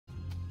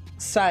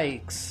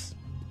Sykes,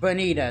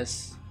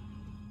 Vanitas,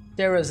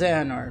 Terra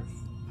Xehanort.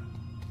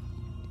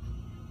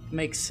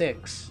 Make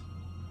 6.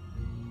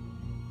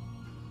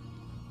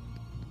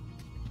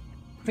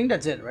 I think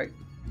that's it, right?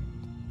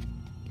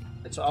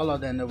 It's all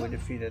of them that we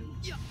defeated.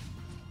 I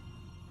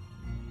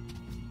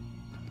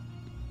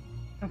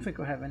don't think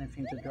we have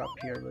anything to drop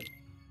here, but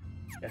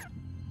yeah,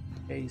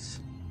 case.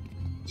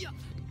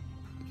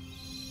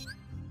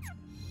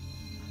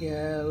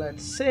 Yeah,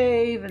 let's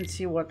save and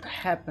see what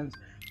happens.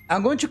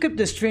 I'm going to keep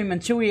the stream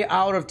until we're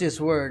out of this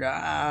word.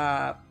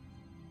 I'm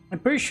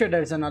pretty sure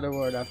there's another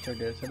word after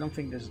this. I don't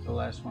think this is the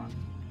last one.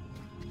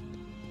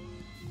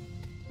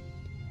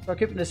 So I'll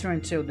keep the stream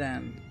until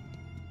then.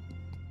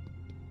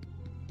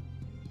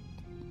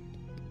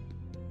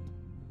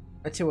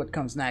 Let's see what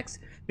comes next.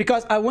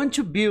 Because I want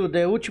to build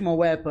the ultimate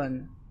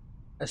weapon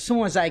as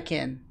soon as I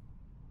can.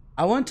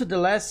 I want to the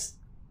last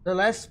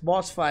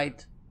boss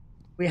fight.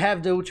 We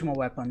have the ultimate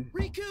weapon.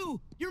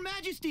 Riku, Your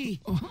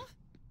Majesty.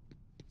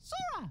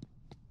 Sora.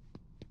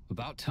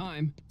 About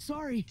time.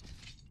 Sorry.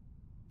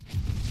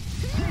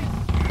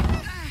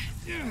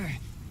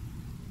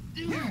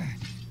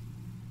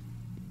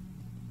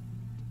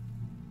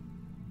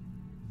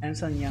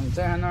 Ansem, young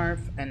Xehanort,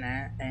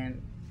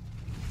 and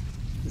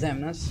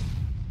Xemnas.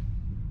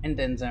 And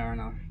then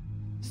Xehanort.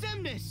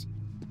 Xemnas!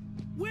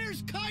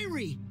 Where's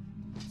Kairi?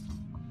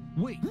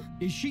 Wait,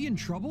 is she in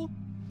trouble?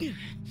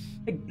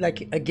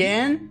 Like,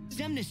 again?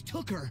 Xemnas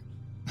took her.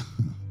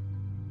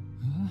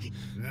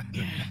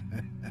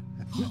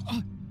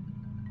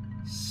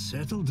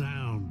 Settle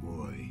down,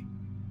 boy.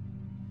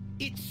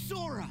 It's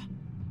Sora!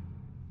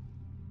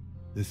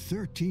 The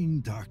 13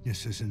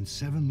 darknesses and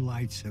 7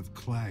 lights have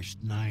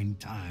clashed 9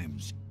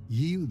 times,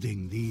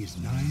 yielding these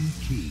 9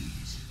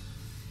 keys.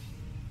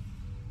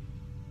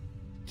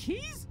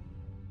 Keys?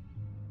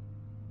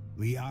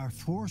 We are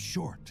 4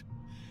 short,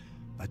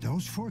 but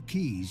those 4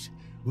 keys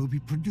will be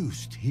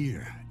produced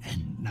here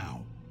and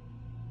now.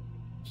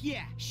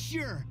 Yeah,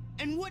 sure.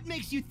 And what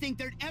makes you think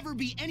there'd ever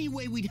be any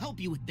way we'd help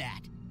you with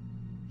that?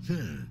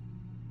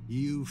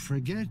 You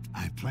forget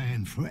I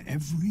plan for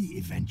every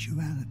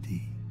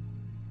eventuality.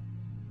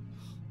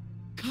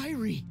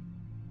 Kairi!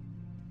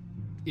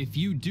 If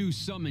you do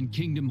summon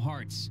Kingdom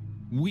Hearts,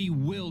 we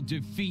will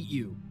defeat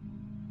you.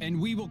 And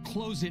we will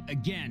close it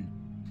again.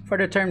 For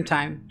the term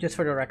time, just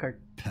for the record.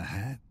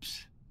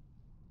 Perhaps.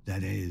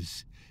 That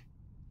is,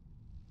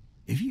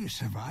 if you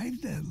survive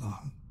that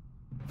long.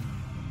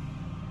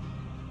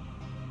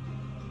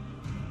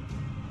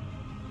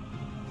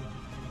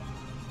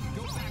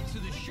 Go back to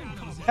the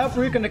shadows. Help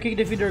Riku and the King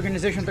defeat the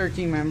organization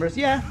 13 members.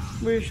 Yeah,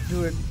 we should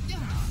do it.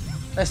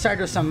 Let's start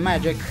with some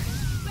magic.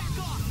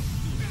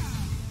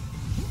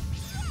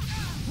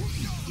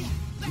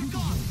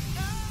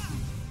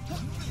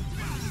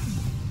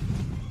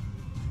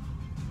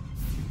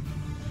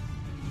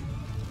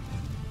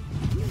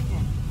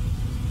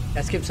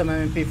 Let's keep some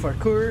MP for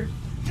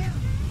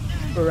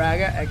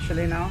Uraga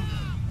actually now.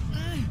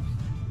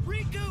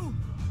 Riku!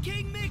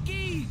 King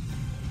Mickey!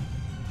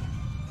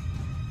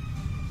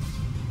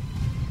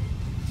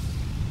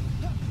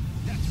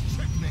 That's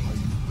checkmate.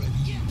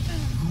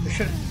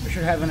 We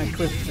should have an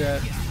equipped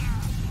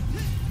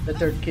the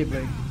third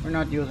Keyblade. We're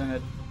not using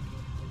it.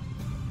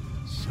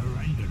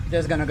 Surrender.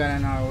 Just gonna get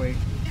in our way.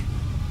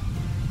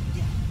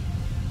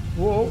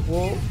 Whoa,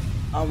 whoa,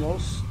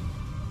 almost.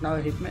 Now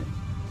it hit me.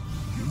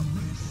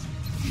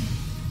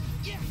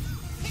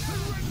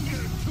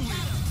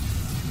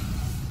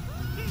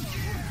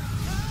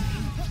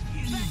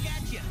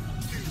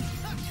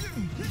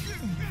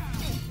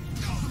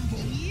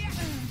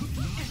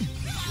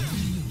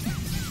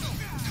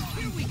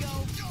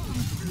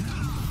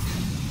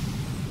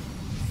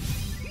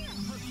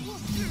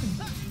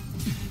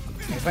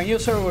 If I knew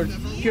Sora would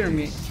cure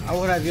me, I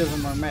would have used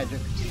more magic.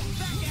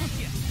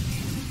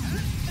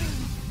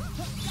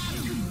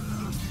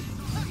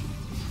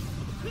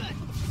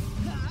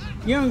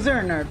 Young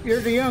Xehanort,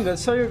 you're the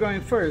youngest, so you're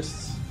going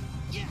first.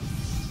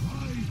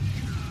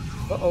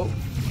 Uh-oh.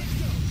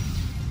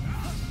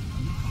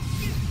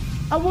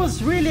 I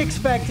was really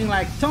expecting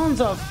like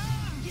tons of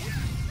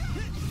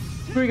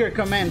trigger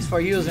commands for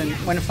using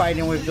when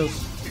fighting with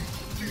those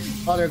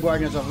other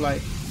Guardians of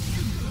Light.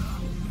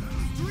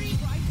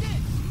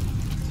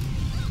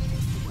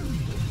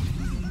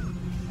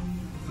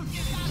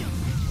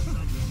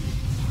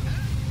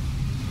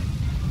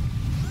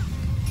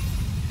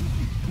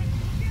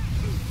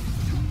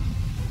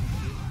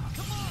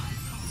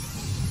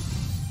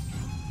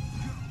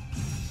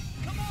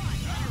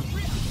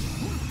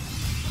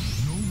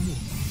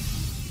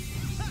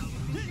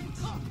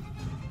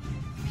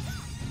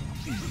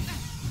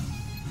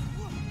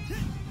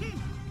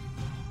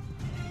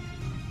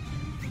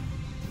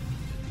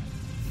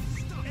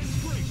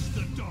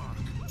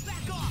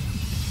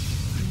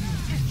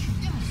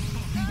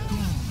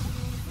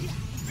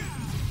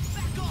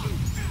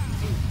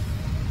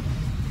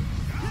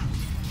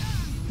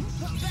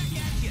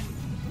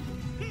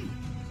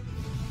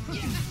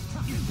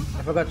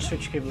 I forgot to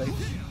switch Keyblades.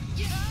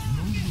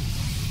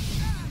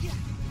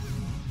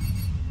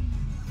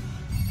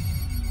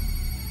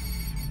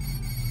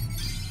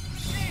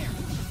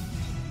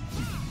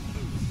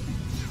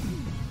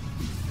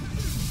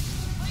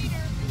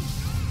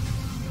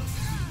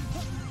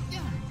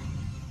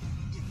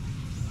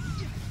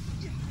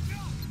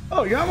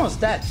 Oh, you're almost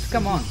dead.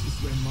 Come on. This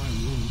is where my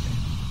road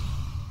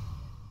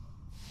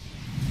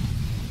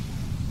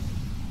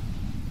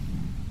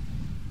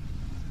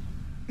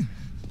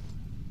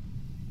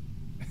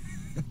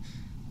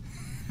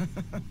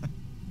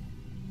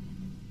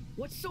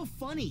What's so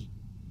funny?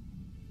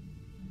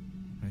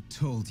 I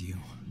told you.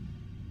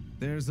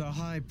 There's a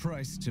high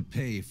price to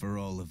pay for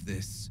all of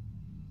this.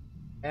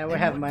 Yeah, we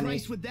And have what money.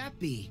 price would that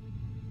be?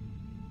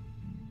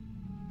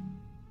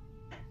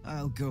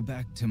 I'll go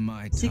back to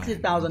my time.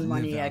 60,000 and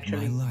money, live out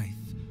actually. My life.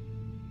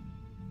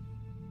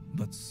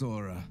 But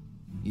Sora,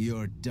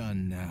 you're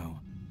done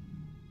now.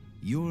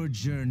 Your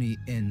journey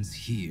ends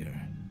here.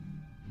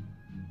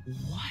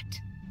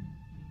 What?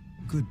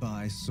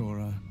 Goodbye,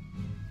 Sora.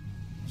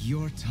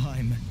 Your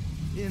time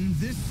in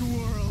this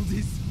world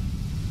is...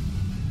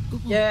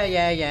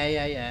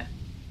 Yeah.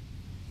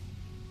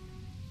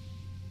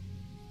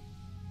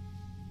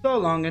 So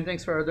long, and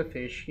thanks for the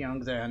fish,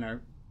 young Xehanort.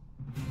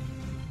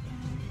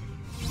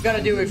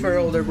 Gotta do it for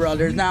older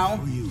brothers now.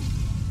 For you.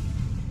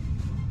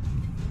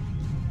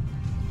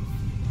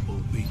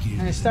 Both begin.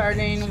 And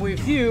starting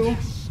with you,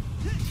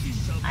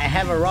 I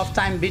have a rough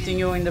time beating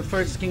you in the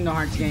first Kingdom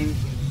Hearts game.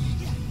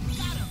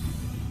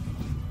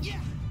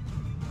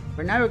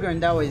 But now we're going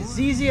that way as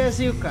easy as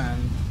you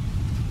can.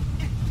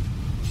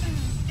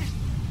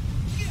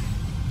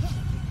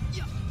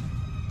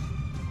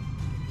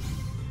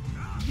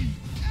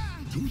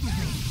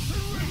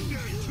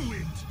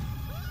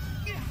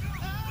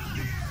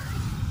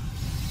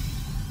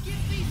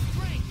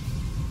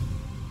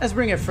 Let's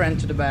bring a friend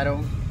to the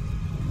battle.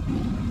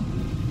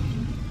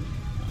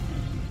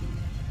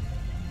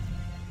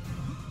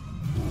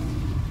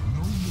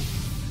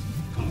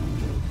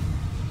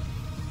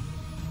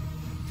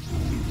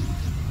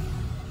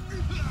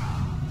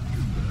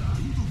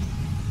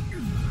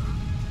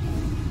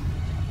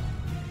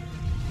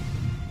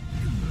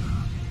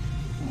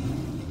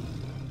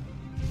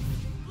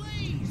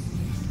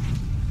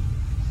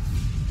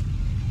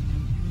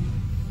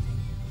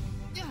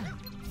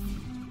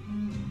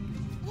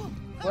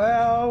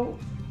 Well,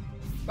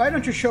 why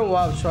don't you show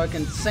up so I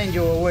can send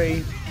you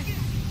away?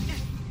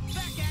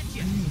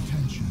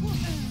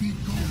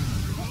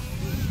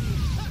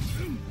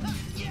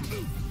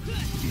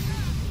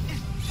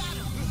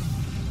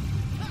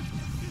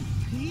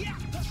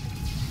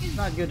 It's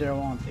not good that I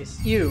want.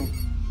 It's you.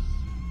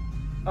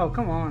 Oh,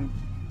 come on.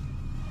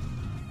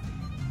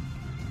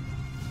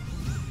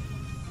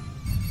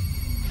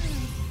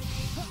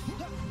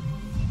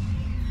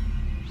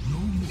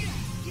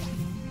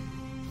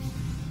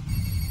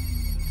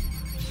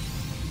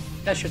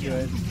 That should do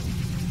it.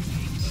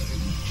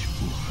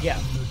 Yeah.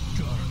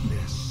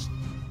 Darkness.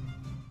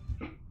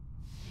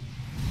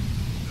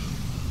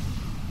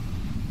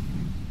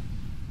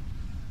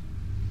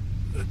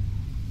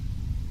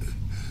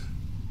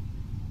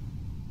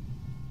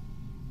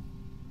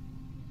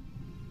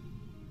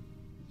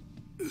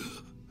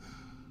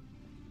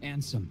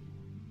 Ansem.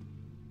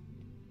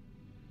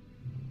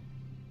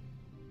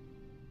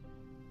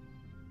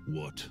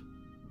 What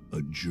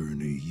a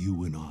journey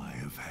you and I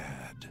have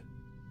had.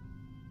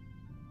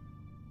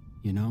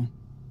 You know?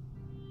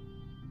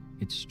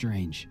 It's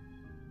strange.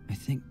 I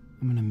think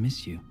I'm gonna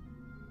miss you.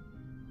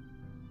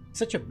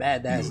 Such a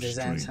badass, Your this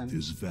strength Ansem.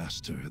 is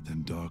vaster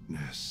than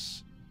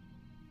darkness.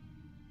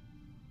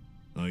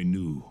 I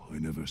knew I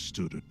never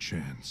stood a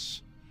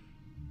chance.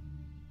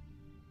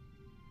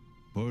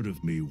 Part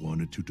of me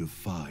wanted to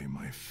defy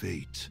my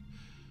fate.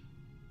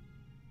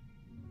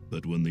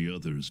 But when the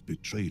others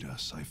betrayed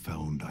us, I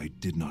found I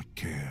did not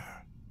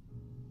care.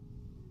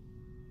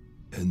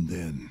 And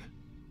then,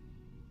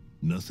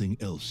 nothing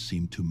else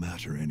seemed to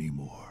matter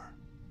anymore.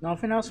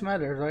 Nothing else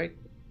matters, right?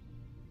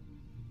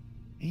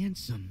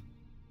 Ansem.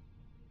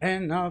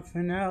 And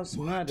nothing else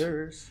What?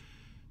 matters.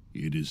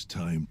 It is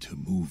time to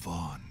move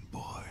on,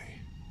 boy.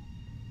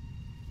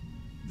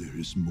 There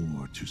is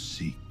more to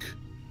seek.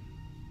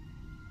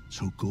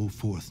 So go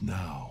forth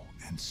now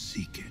and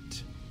seek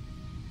it.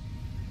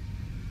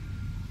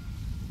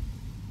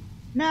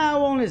 Now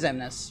only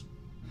Xemnas.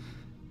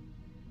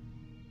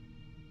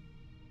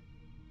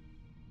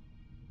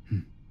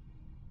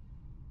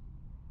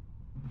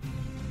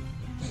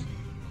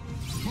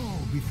 Fall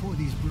before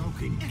these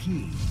broken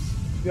keys.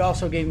 You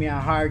also gave me a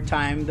hard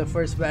time the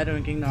first battle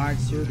in Kingdom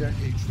Hearts 2.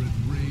 Hatred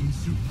reigns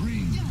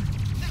supreme.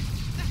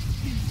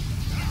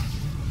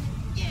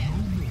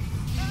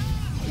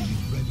 Are you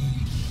ready?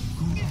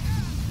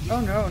 Oh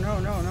no, no,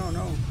 no, no,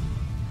 no.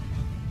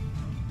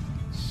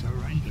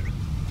 Surrender.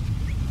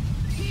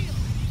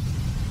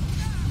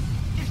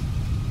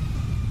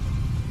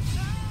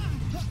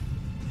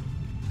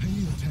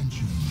 Pay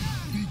attention.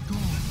 Be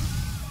gone.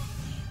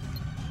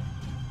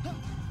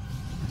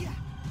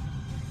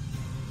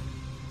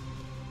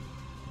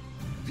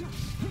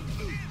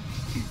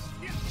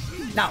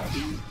 Now.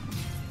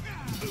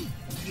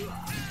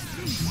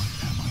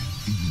 What am I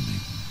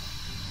feeling?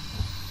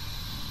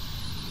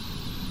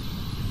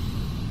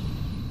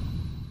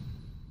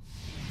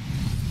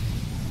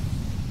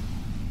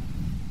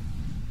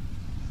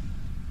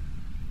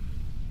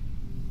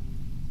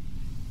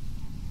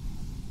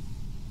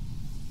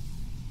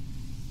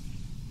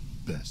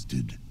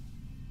 bested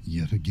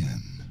yet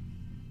again.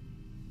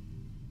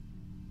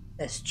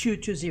 That's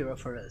 2-0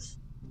 for us.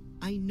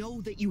 I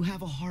know that you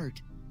have a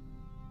heart.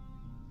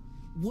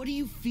 What do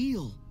you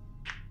feel?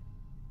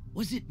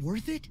 Was it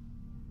worth it?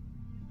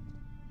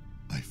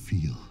 I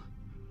feel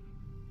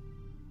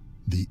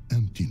the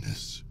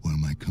emptiness where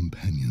my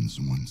companions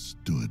once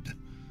stood.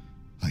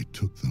 I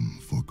took them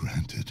for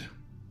granted.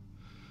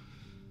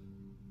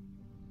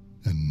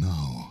 And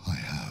now I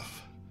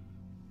have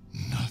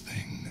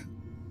nothing.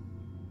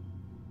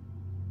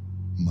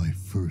 My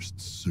first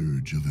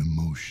surge of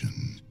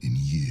emotion in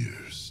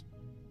years.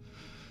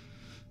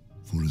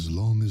 For as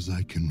long as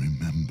I can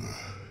remember.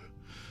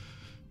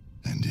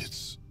 And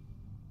its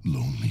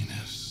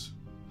loneliness.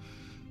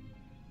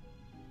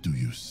 Do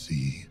you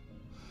see?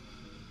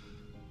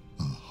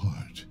 A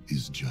heart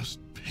is just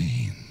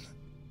pain.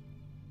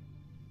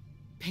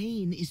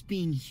 Pain is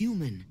being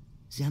human,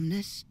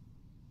 Xemnas.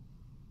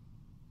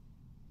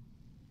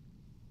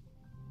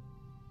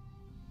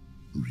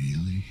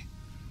 Really?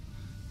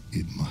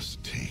 It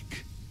must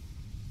take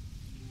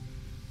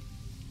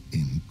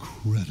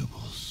incredible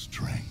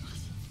strength.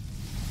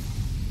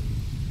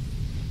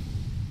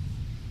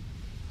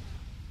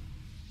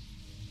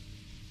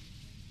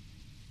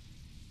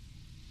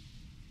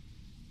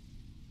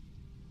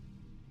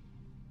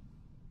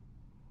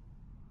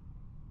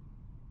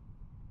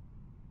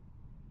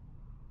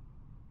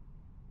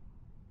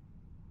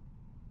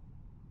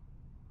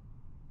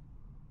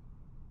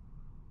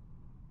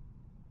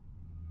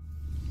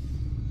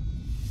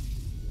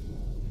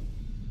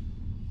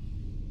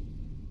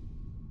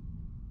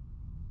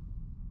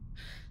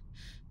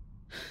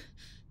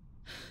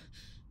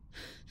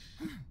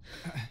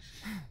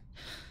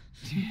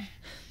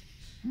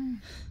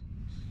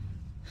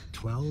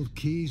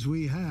 Keys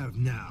we have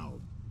now.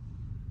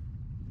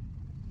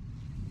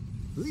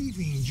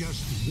 Leaving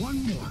just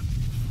one more.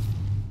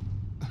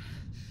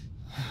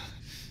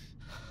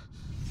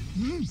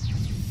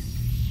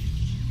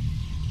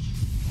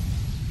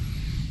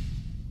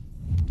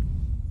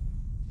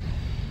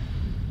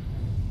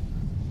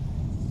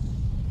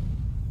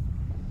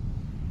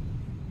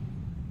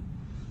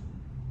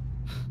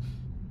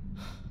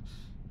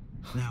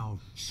 Now,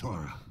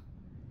 Sora.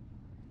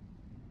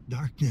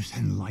 Darkness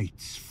and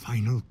light's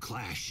final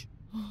clash.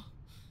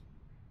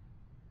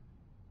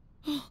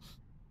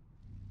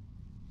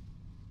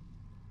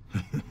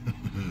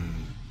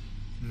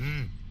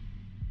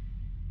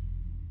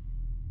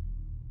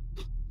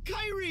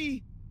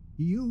 Kyrie!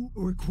 You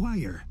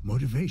require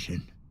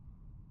motivation.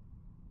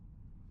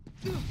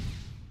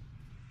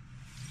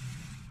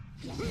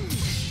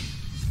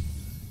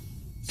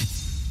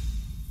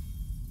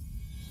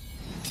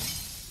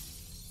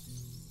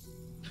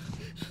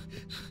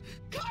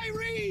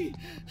 Kyrie!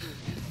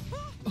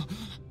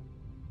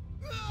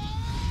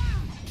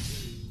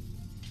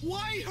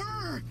 Why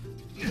her?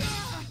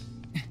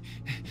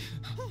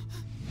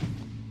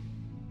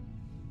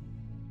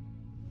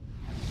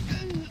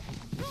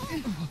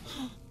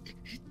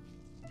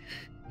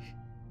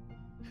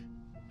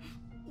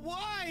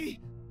 Why?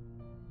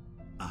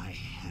 I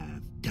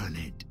have done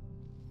it.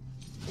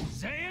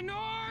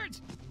 Xehanort!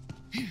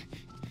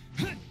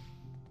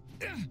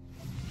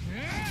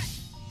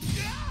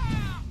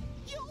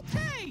 You'll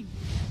pay!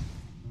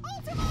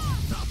 Ultima!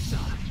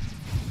 Topside.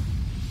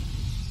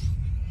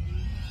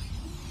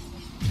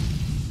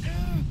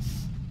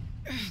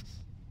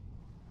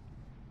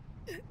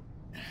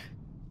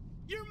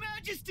 Your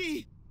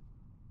Majesty!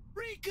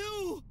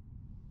 Riku!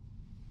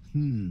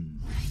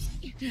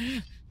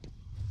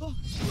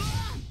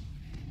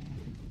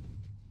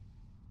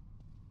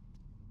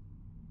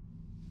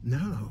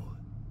 Now,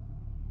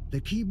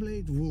 the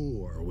Keyblade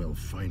War will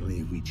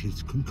finally reach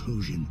its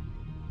conclusion.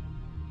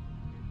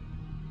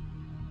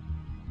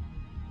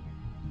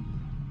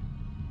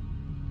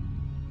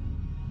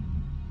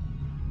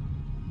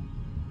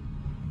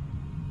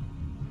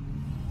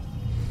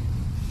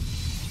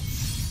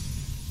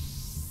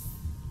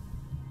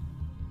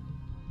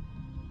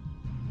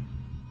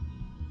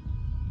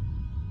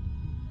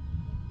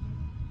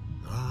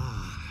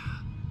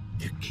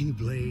 The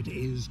Keyblade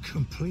is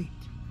complete.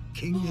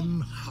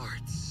 Kingdom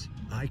Hearts,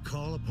 I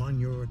call upon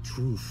your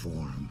true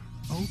form.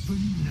 Open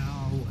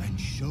now and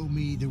show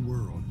me the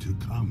world to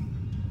come.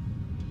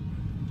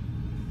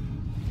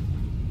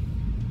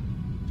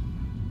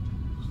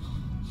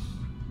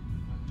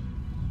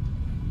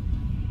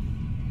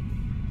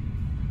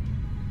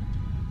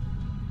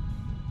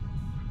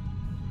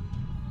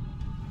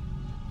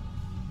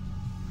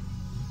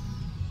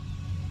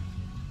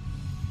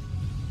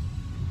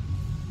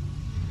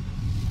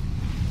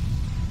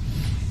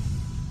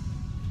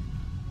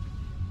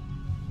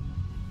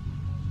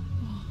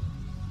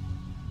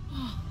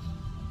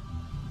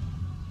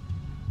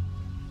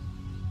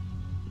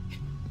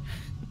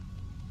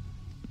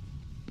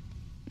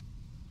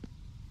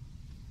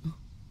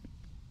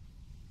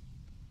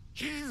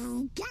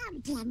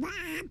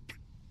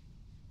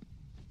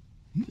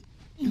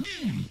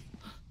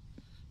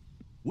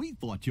 We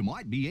thought you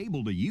might be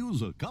able to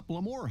use a couple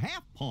of more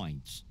half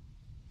pints.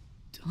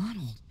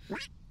 Donald.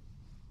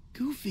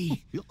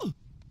 Goofy.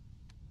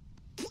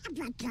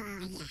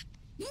 Braptor,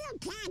 you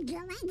can't do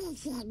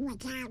anything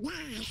without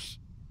us,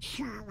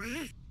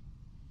 Sora.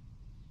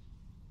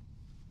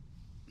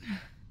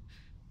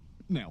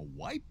 Now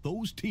wipe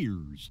those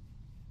tears.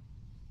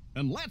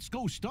 And let's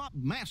go stop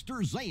Master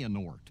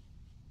Xehanort.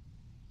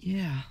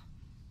 Yeah.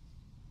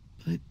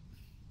 But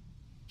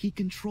he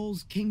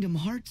controls Kingdom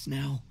Hearts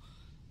now.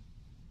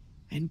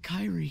 And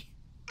Kairi.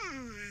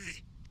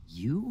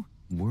 You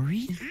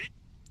worried?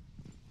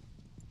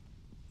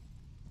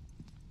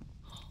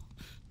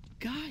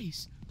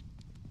 Guys.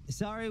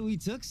 Sorry we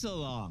took so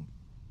long.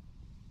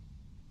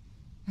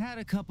 Had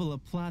a couple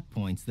of plot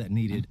points that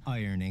needed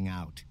ironing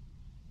out.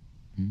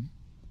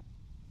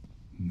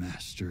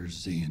 Master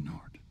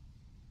Xehanort.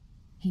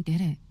 He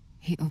did it.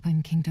 He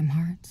opened Kingdom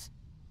Hearts.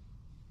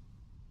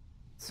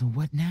 So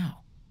what now?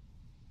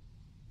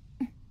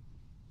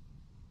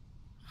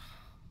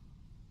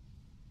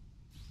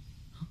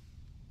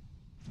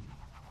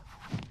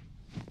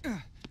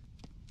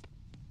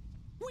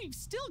 We've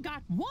still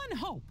got one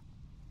hope.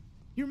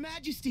 Your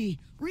Majesty,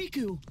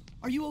 Riku,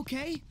 are you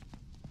okay?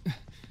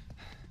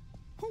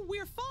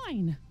 We're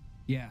fine.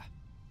 Yeah.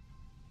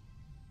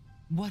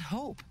 What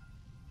hope?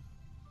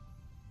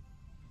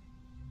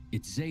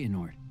 It's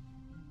Xehanort.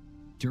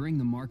 During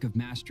the Mark of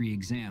Mastery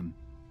exam,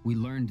 we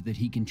learned that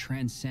he can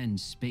transcend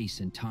space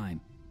and time.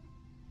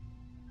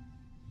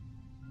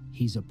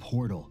 He's a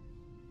portal,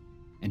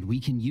 and we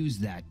can use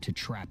that to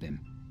trap him.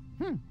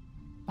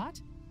 But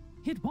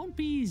it won't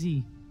be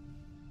easy.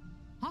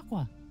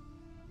 Aqua,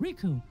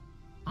 Riku,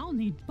 I'll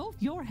need both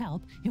your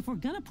help if we're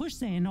gonna push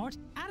Xehanort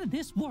out of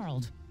this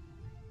world.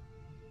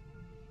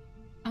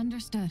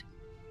 Understood.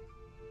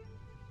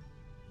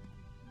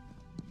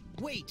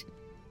 Wait.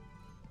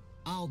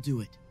 I'll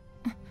do it.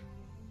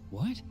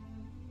 What?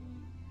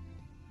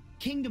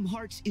 Kingdom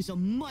Hearts is a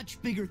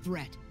much bigger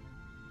threat.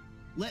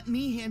 Let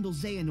me handle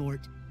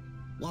Xehanort,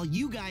 while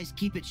you guys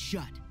keep it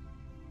shut.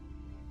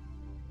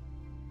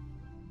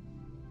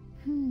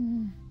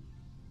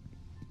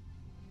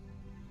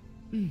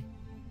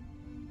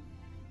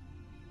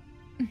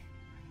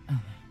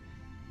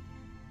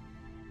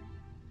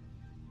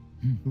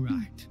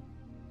 Right.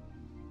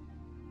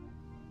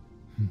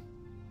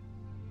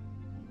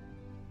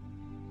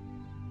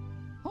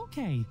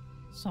 Okay,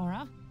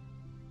 Sora.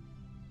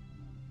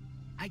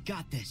 I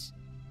got this.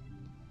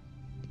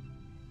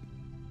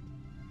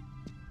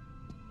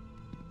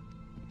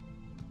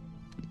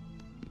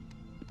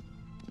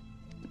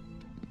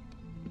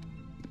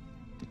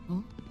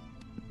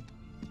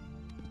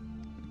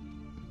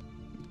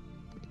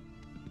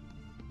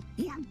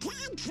 You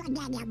can't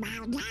forget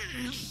about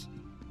us.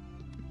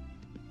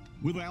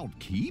 Without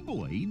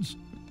Keyblades,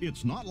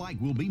 it's not like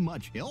we'll be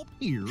much help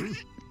here.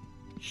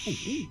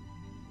 Oh.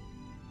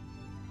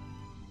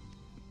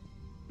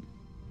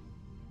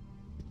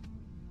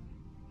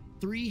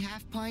 3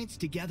 half pints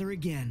together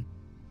again.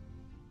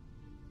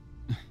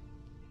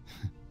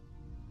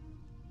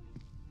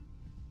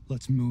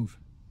 Let's move.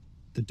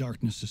 The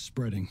darkness is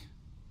spreading.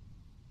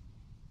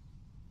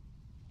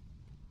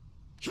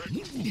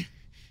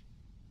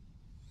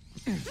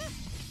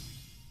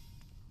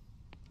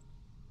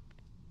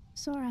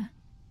 Sora.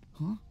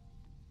 Huh?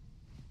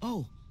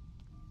 Oh.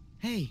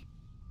 Hey.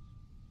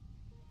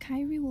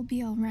 Kairi will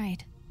be all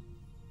right.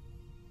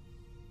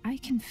 I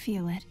can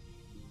feel it.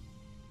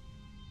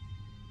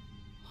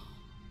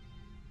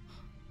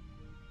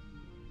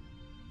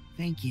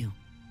 Thank you.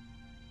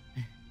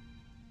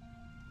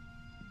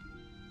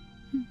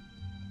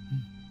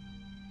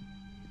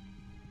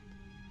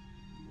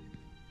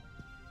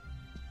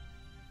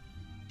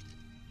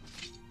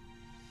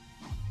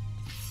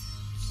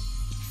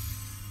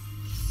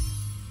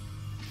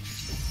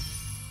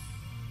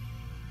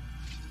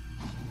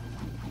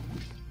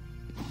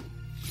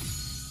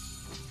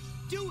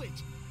 Do it!